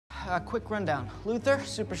quick rundown. Luther,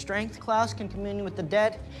 super strength. Klaus can commune with the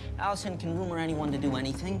dead. Allison can rumor anyone to do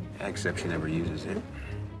anything. Except she never uses it.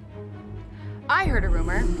 I heard a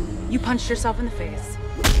rumor. You punched yourself in the face.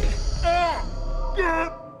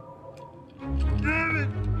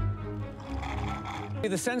 Be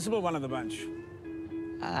the sensible one of the bunch.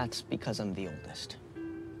 That's because I'm the oldest.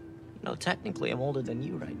 No, technically, I'm older than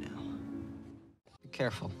you right now. Be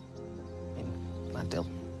careful. I mean,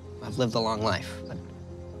 I've lived a long life, but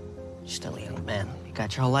you're still a young man. You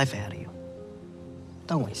got your whole life ahead of you.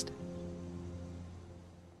 Don't waste it.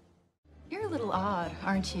 You're a little odd,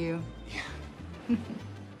 aren't you? Yeah.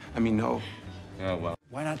 I mean, no. Oh, well.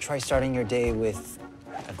 Why not try starting your day with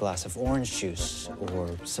a glass of orange juice or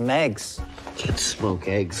some eggs? Kids smoke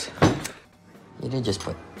eggs. You did just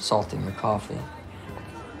put salt in your coffee.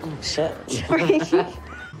 Oh, shit.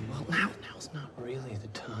 Well, now's not really the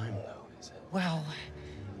time, though, is it? Well,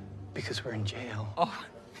 Because we're in jail. oh.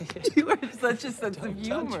 You are such a sense of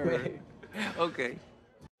humor. Okay.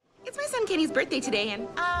 It's my son Kenny's birthday today, and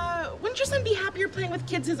wouldn't your son be happier playing with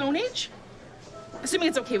kids his own age? Assuming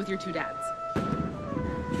it's okay with your two dads.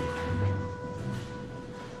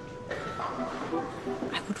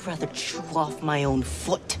 I would rather chew off my own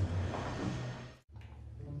foot.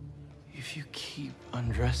 If you keep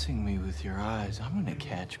undressing me with your eyes, I'm gonna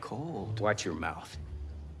catch cold. Watch your mouth.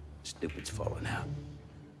 Stupid's falling out.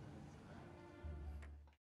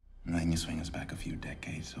 And then you swing us back a few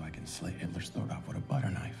decades so I can slit Hitler's throat off with a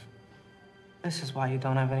butter knife. This is why you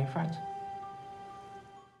don't have any friends.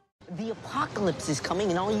 The apocalypse is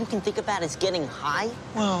coming, and all you can think about is getting high?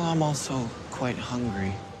 Well, I'm also quite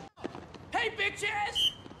hungry. Hey, bitches!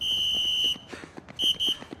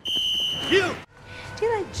 Do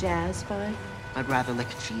you like jazz, Vi? I'd rather lick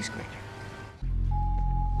a cheese grater.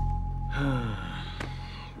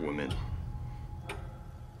 Women.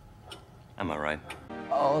 Am I right?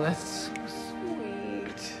 Oh, that's so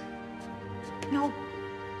sweet. No.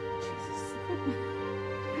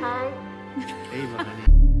 Hey, Vanya.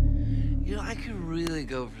 You know, I could really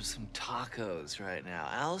go for some tacos right now.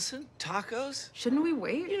 Allison, tacos? Shouldn't we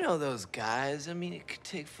wait? You know those guys. I mean, it could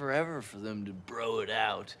take forever for them to bro it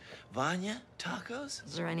out. Vanya, tacos?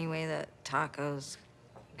 Is there any way that tacos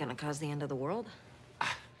gonna cause the end of the world?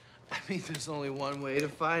 I mean, there's only one way to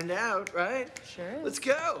find out, right? Sure is. Let's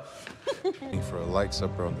go. For a light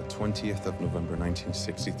supper on the 20th of November,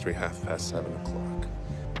 1963, 7:30.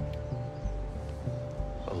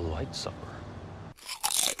 A light supper.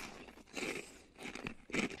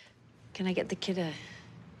 Can I get the kid a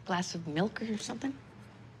glass of milk or something?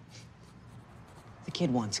 The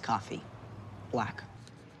kid wants coffee. Black.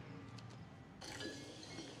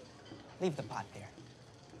 Leave the pot there.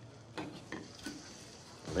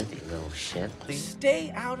 Livy little shit.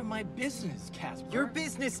 Stay out of my business, Casper. Your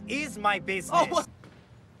business is my business. Oh,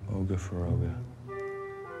 Olga for Olga.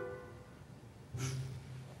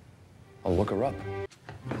 I'll look her up.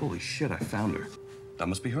 Holy shit, I found her. That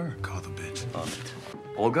must be her. Call the bitch. On it.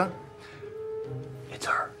 Olga? It's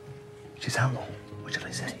her. She's out. What should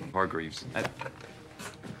I say? Hargreeves.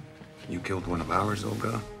 You killed one of ours,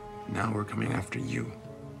 Olga. Now we're coming after you.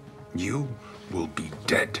 You will be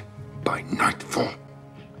dead by nightfall.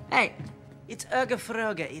 Hey, it's Öga for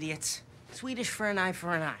Öga, idiots. Swedish for an eye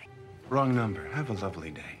for an eye. Wrong number. Have a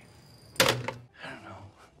lovely day. I don't know.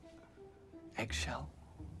 Eggshell?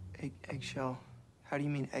 Eggshell? How do you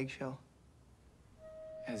mean eggshell?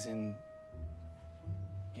 As in,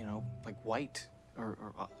 you know, like white? Or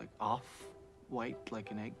like off-white,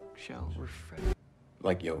 like an eggshell? Or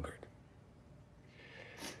Like yogurt.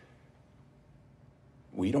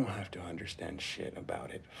 We don't have to understand shit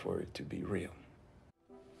about it for it to be real.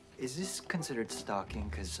 Is this considered stalking?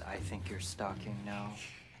 Because I think you're stalking now.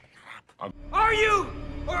 Are you,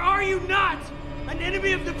 or are you not, an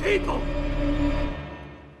enemy of the people?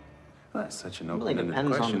 Well, that's such an Really open-ended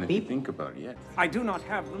depends on question the if you people. think about it. Yeah. I do not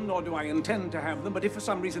have them, nor do I intend to have them, but if for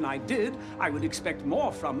some reason I did, I would expect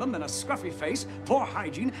more from them than a scruffy face, poor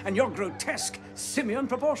hygiene, and your grotesque simian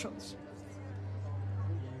proportions.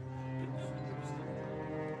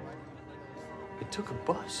 It took a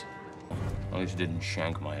bus. At least you didn't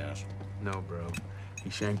shank my ass. No, bro. He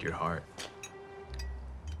shanked your heart.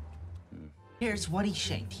 Here's what he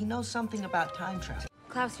shanked. He knows something about time travel.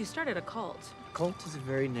 Klaus, you started a cult. Cult is a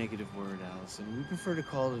very negative word, Allison. We prefer to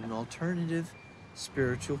call it an alternative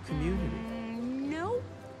spiritual community. No,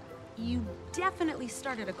 you definitely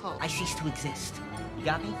started a cult. I cease to exist. You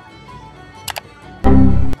got me?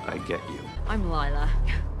 I get you. I'm Lila.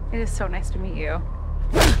 It is so nice to meet you.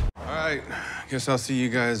 All right. Guess I'll see you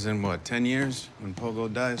guys in, what, 10 years? When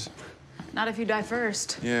Pogo dies? Not if you die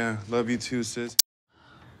first. Yeah. Love you too, sis.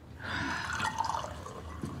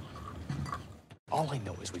 All I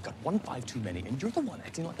know is we've got 1 5 too many, and you're the one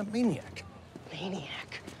acting like a maniac.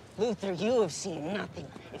 Maniac? Luther, you have seen nothing.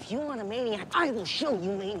 If you want a maniac, I will show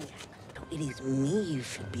you maniac. No, it is me you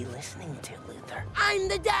should be listening to, Luther. I'm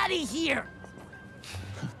the daddy here!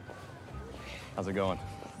 How's it going?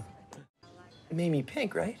 It made me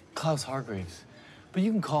pink, right? Klaus Hargreeves. But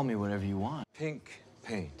you can call me whatever you want. Pink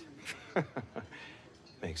paint.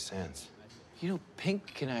 Makes sense. You know,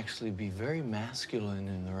 pink can actually be very masculine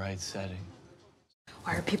in the right setting.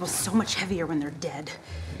 Why are people so much heavier when they're dead?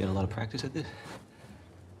 You got a lot of practice at this?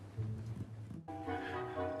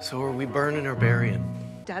 So are we burning or burying?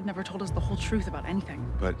 Dad never told us the whole truth about anything.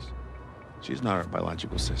 But she's not our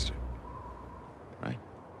biological sister, right?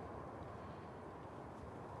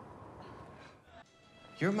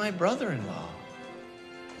 You're my brother-in-law.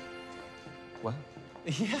 What?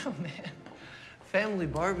 Yeah, man. Family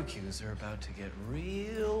barbecues are about to get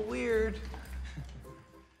real weird.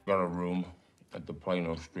 Got a room at the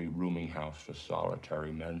Plano Street rooming house for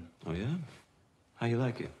solitary men. Oh, yeah? How you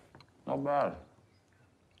like it? Not bad.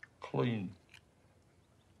 Clean.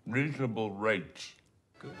 Reasonable rates.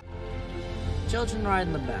 Good. Children ride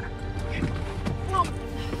in the back. Oh,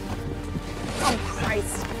 oh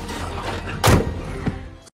Christ.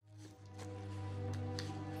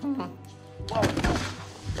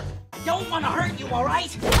 I don't want to hurt you, all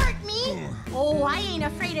right? Hurt me? Oh, I ain't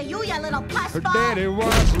afraid of you, you little pussball. Daddy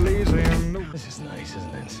was lazy. This is nice,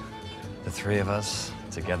 isn't it? The three of us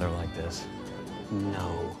together like this.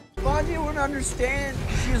 No. Vanya would understand.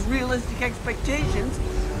 She has realistic expectations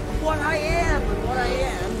of what I am, and what I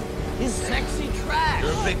am is sexy trash.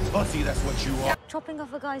 You're a big pussy, that's what you are. Chopping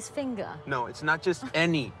off a guy's finger. No, it's not just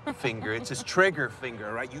any finger. It's his trigger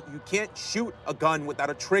finger, right? You can't shoot a gun without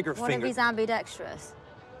a trigger What finger. if he's ambidextrous?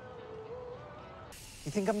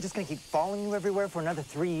 You think I'm just gonna keep following you everywhere for another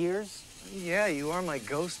 3 years? Yeah, you are my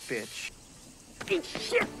ghost bitch. Eat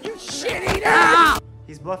shit, you shit eater!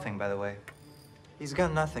 He's bluffing, by the way. He's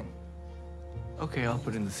got nothing. Okay, I'll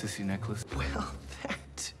put in the sissy necklace. Well,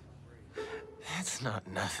 that's not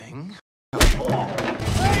nothing.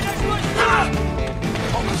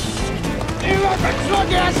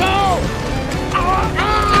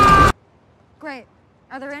 Great.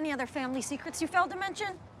 Are there any other family secrets you failed to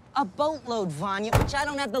mention? A boatload, Vanya, which I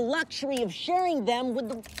don't have the luxury of sharing them with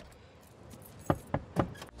the...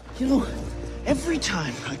 You know, every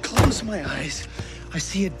time I close my eyes, I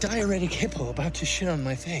see a diuretic hippo about to shit on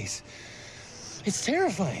my face. It's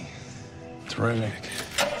terrifying. Terrific.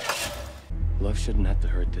 Love shouldn't have to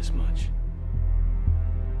hurt this much.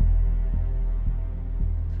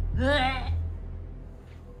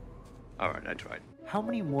 All right, I tried. How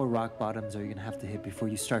many more rock bottoms are you gonna have to hit before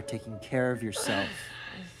you start taking care of yourself?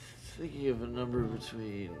 Thinking of a number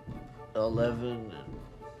between 11 and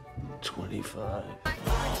 25.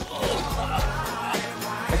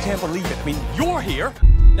 I can't believe it. I mean, you're here.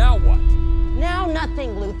 Now what? Now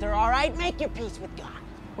nothing, Luther, all right? Make your peace with God.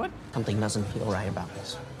 What? Something doesn't feel right about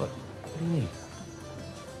this. What do you mean?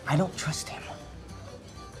 I don't trust him.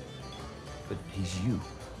 But he's you.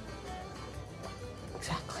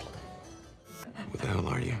 Exactly. What the hell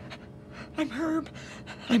are you? I'm Herb.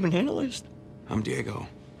 I'm an analyst. I'm Diego.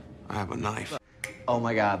 I have a knife. Oh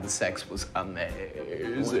my God, the sex was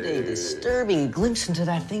amazing. What a disturbing glimpse into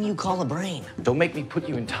that thing you call a brain. Don't make me put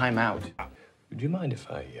you in timeout. Would you mind if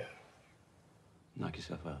I knock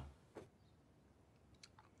yourself out?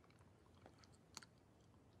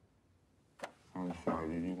 I'm sorry,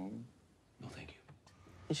 did you? No, thank you.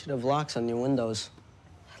 You should have locks on your windows.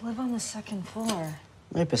 I live on the 2nd floor.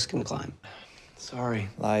 Rapists can climb. Sorry.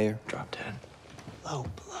 Liar. Drop dead. Low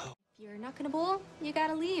blow. If you're not gonna bowl, you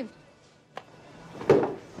gotta leave.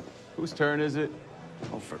 Whose turn is it?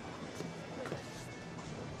 Oh, for...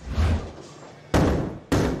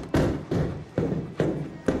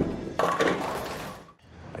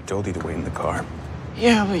 I told you to wait in the car.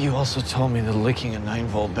 Yeah, but you also told me that licking a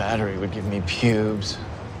 9-volt battery would give me pubes.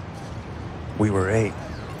 We were 8.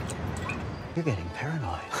 You're getting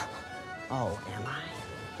paranoid. Oh, am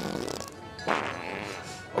I?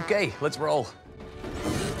 Okay, let's roll.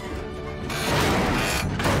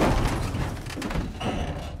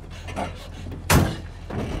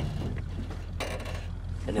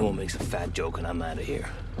 Anyone makes a fat joke and I'm out of here.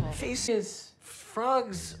 Face is,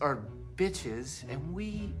 frogs are bitches, and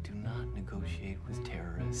we do not negotiate with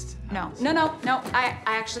terrorists. No. I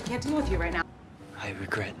actually can't deal with you right now. I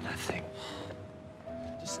regret nothing.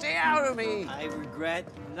 Just stay out of me! I regret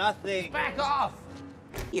nothing. Back off!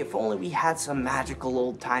 If only we had some magical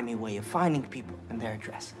old-timey way of finding people and their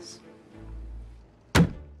addresses.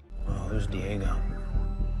 Oh, there's Diego.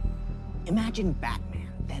 Imagine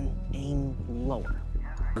Batman, then aim lower.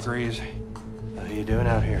 Hargreeves, how you doing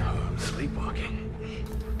out here? Sleepwalking.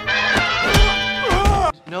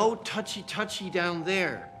 No touchy-touchy down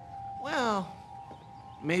there. Well,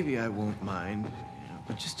 maybe I won't mind,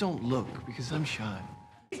 but just don't look, because I'm shy.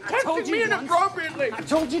 He's touching me inappropriately! I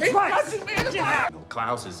told you He's twice! touching me inappropriately!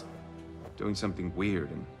 Klaus is doing something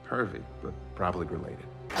weird and pervy, but probably related.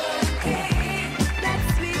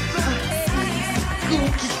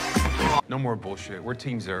 No more bullshit. We're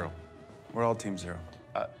Team Zero. We're all Team Zero.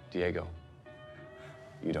 Diego,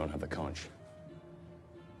 you don't have the conch.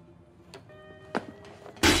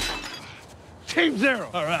 Team Zero!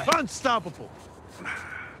 All right. Unstoppable! You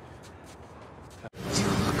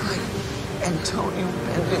look like Antonio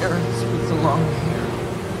Banderas with the long hair.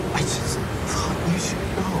 I just thought you should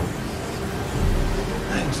know.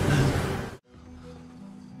 Thanks, man.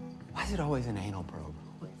 Why is it always an anal probe?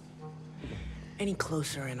 Any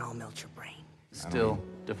closer and I'll melt your brain. Still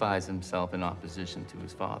defies himself in opposition to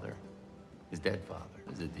his father. His dead father.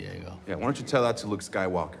 Is it Diego? Yeah, why don't you tell that to Luke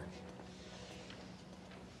Skywalker?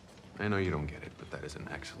 I know you don't get it, but that is an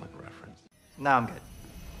excellent reference. No, I'm good.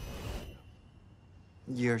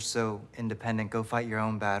 You're so independent. Go fight your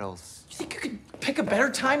own battles. You think you could pick a better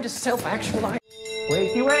time to self-actualize?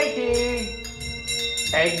 Wakey,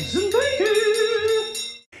 wakey! Eggs and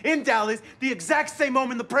bacon! In Dallas, the exact same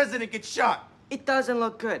moment the president gets shot. It doesn't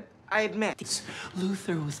look good, I admit.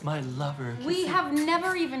 Luther was my lover. We have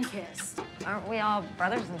never even kissed. Aren't we all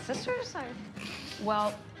brothers and sisters?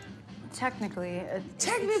 Well, technically.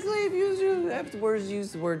 Technically, if you afterwards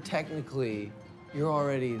use the word technically, you're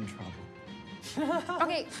already in trouble.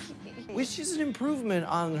 Okay. Which is an improvement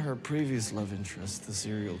on her previous love interest, the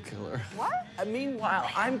serial killer. What? Meanwhile,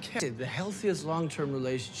 I'm kidding. The healthiest long-term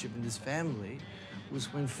relationship in this family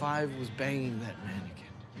was when Five was banging that mannequin.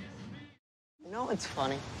 You know what's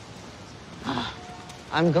funny?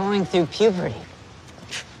 I'm going through puberty.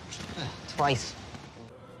 Twice.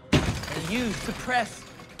 And you suppress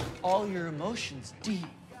all your emotions deep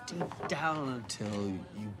down until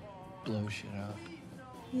you blow shit up.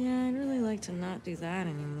 Yeah, I'd really like to not do that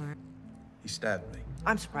anymore. He stabbed me.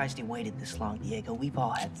 I'm surprised he waited this long, Diego. We've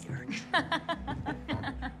all had the urge.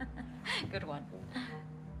 Good one.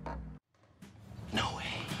 No way.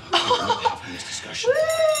 Having this discussion.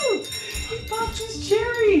 Woo! He popped his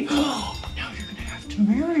cherry! Now you're gonna have to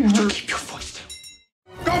marry her. Keep your voice down.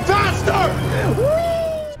 Go faster!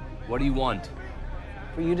 What do you want?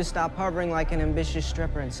 For you to stop hovering like an ambitious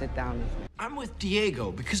stripper and sit down with me. I'm with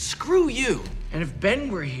Diego because screw you. And if Ben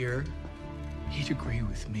were here, he'd agree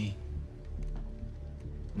with me.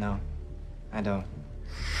 No, I don't.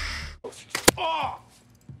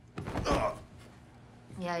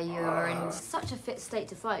 Yeah, you're in such a fit state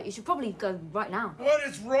to fight. You should probably go right now. What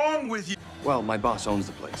is wrong with you? Well, my boss owns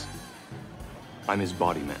the place. I'm his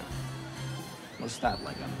body man. What's that,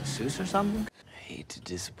 like a masseuse or something? I hate to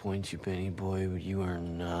disappoint you, Benny boy, but you are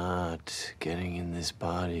not getting in this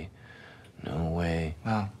body. No way.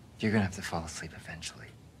 Well, you're gonna have to fall asleep eventually.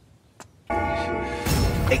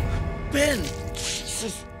 Hey, Ben!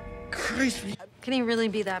 Jesus Christ. Can he really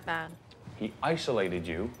be that bad? He isolated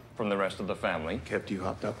you from the rest of the family. Kept you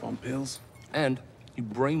hopped up on pills? And he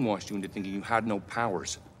brainwashed you into thinking you had no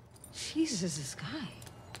powers. Jesus, this guy.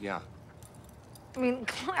 Yeah. I mean,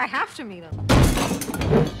 I have to meet him.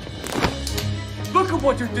 Look at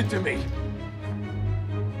what you did to me!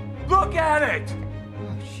 Look at it!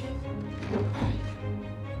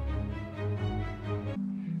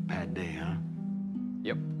 Bad day, huh?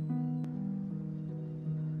 Yep.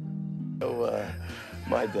 So,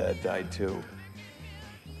 my dad died too.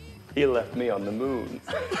 He left me on the moon.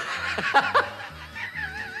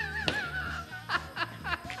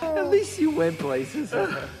 At least you went places.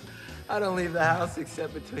 I don't leave the house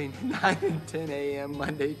except between 9 and 10 a.m.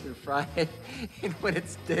 Monday through Friday, and when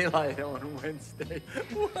it's daylight on Wednesday.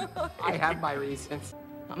 I have my reasons.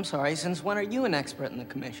 I'm sorry, since when are you an expert in the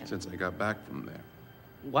commission? Since I got back from there.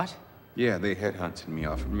 What? Yeah, they headhunted me,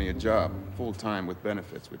 offered me a job, full-time with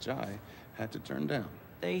benefits, which I had to turn down.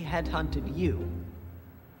 They headhunted you.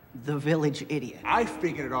 The village idiot. I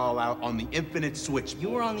figured it all out on the infinite switch. You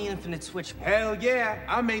were on the infinite switch. Hell yeah,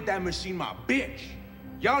 I made that machine my bitch.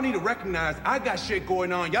 Y'all need to recognize I got shit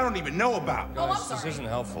going on y'all don't even know about. Guys, this isn't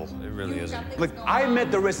helpful. It really isn't. Look, I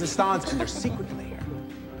met the resistance in their secret lair.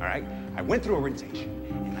 All right? I went through orientation,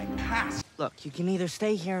 and I passed. Look, you can either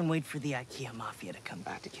stay here and wait for the IKEA mafia to come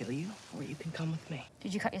back to kill you, or you can come with me.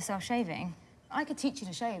 Did you cut yourself shaving? I could teach you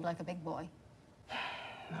to shave like a big boy.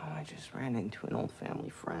 No, I just ran into an old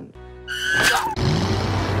family friend.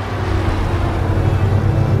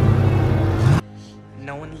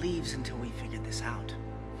 No one leaves until we figure this out.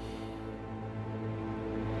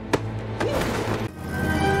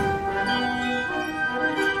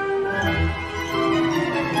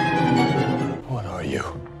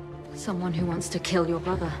 someone who wants to kill your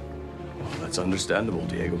brother. Well, that's understandable.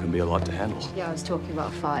 Diego can be a lot to handle. Yeah, I was talking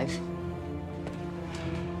about 5.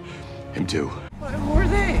 Him too. Who are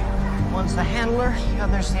they? One's the handler, the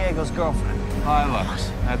other's Diego's girlfriend. Hi,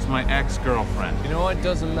 Lux. That's my ex-girlfriend. You know what?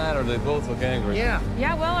 Doesn't matter. They both look angry. Yeah.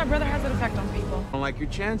 Yeah, well, our brother has an effect on people. I don't like your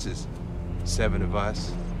chances. 7 of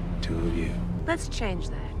us, 2 of you. Let's change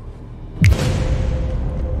that.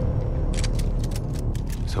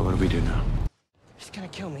 So what do we do now? He's gonna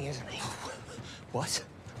kill me, isn't he? What?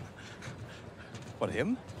 What,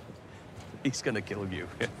 him? He's gonna kill you.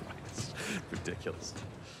 It's ridiculous.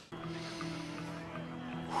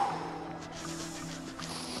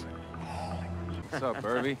 What's up,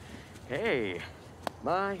 Irby? Hey,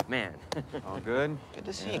 my man. All good? Good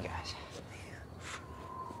to see you guys.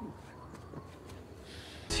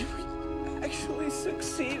 Did we actually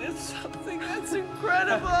succeed at something? That's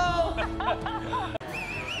incredible!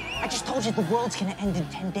 I just told you the world's gonna end in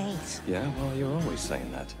 10 days. Yeah, well, you're always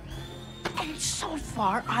saying that. And so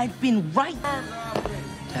far, I've been right.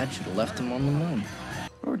 Dad should have left him on the moon.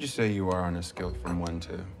 Where would you say you are on a scale from 1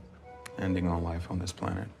 to ending all life on this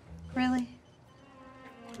planet? Really?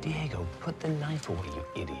 Diego, put the knife away, you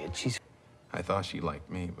idiot. She's... I thought she liked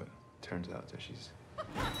me, but turns out that she's...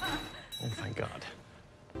 Oh, thank God.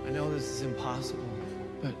 I know this is impossible,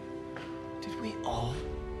 but did we all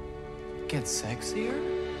get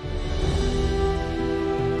sexier?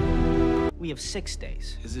 We have 6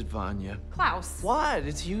 days. Is it Vanya? Klaus. What?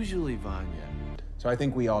 It's usually Vanya. So I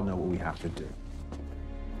think we all know what we have to do.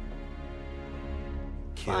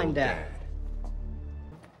 Find Dad.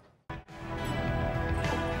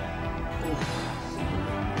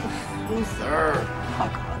 Luther. Oh,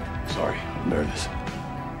 God. Sorry, I'm nervous.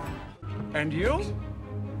 And you?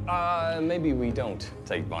 Maybe we don't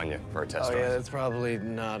take Vanya for a test Oh, drive. yeah, that's probably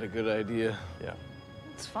not a good idea. Yeah.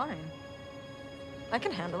 It's fine. I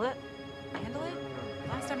can handle it. Handle it?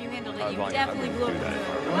 Last time you handled it, you Vanya, definitely I blew would up do the that.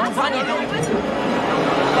 hood. Vanya,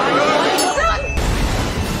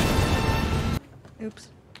 don't... Oops.